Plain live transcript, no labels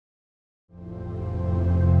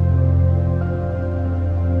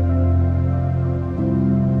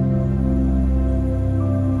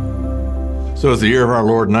So it's the year of our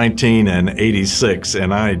Lord 1986,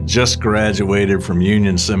 and I just graduated from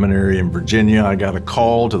Union Seminary in Virginia. I got a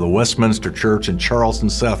call to the Westminster Church in Charleston,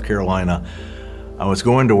 South Carolina. I was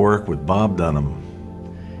going to work with Bob Dunham.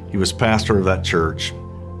 He was pastor of that church,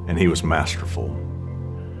 and he was masterful.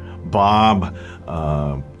 Bob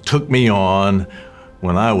took me on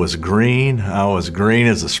when I was green. I was green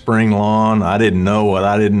as a spring lawn. I didn't know what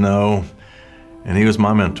I didn't know, and he was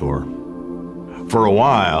my mentor. For a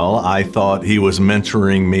while, I thought he was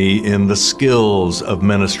mentoring me in the skills of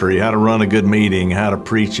ministry, how to run a good meeting, how to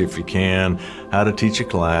preach if you can, how to teach a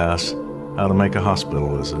class, how to make a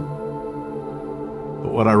hospital visit.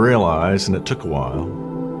 But what I realized, and it took a while,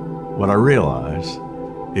 what I realized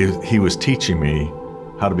is he was teaching me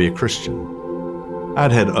how to be a Christian.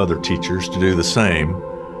 I'd had other teachers to do the same,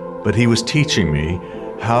 but he was teaching me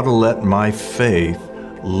how to let my faith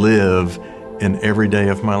live in every day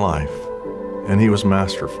of my life. And he was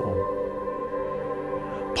masterful.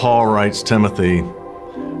 Paul writes Timothy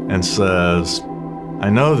and says,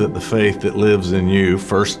 I know that the faith that lives in you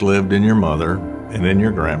first lived in your mother and in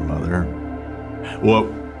your grandmother.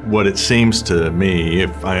 What it seems to me,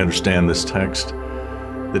 if I understand this text,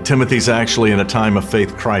 that Timothy's actually in a time of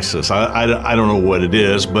faith crisis. I don't know what it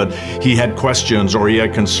is, but he had questions, or he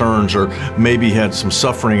had concerns, or maybe he had some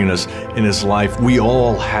suffering in his life. We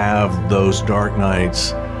all have those dark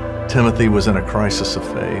nights. Timothy was in a crisis of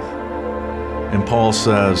faith. And Paul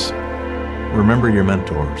says, remember your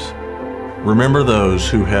mentors. Remember those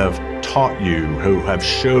who have taught you, who have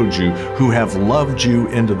showed you, who have loved you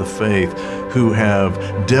into the faith, who have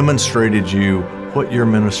demonstrated you what your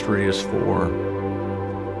ministry is for.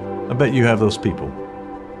 I bet you have those people.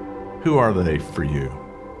 Who are they for you?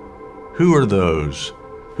 Who are those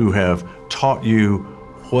who have taught you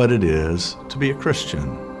what it is to be a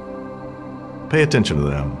Christian? Pay attention to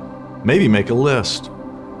them. Maybe make a list.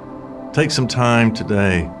 Take some time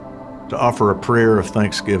today to offer a prayer of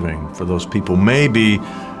thanksgiving for those people. Maybe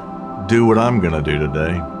do what I'm going to do today.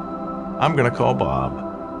 I'm going to call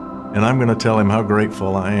Bob, and I'm going to tell him how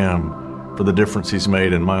grateful I am for the difference he's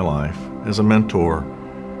made in my life as a mentor,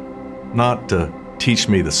 not to teach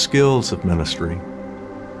me the skills of ministry,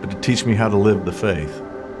 but to teach me how to live the faith,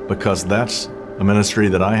 because that's a ministry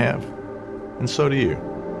that I have, and so do you.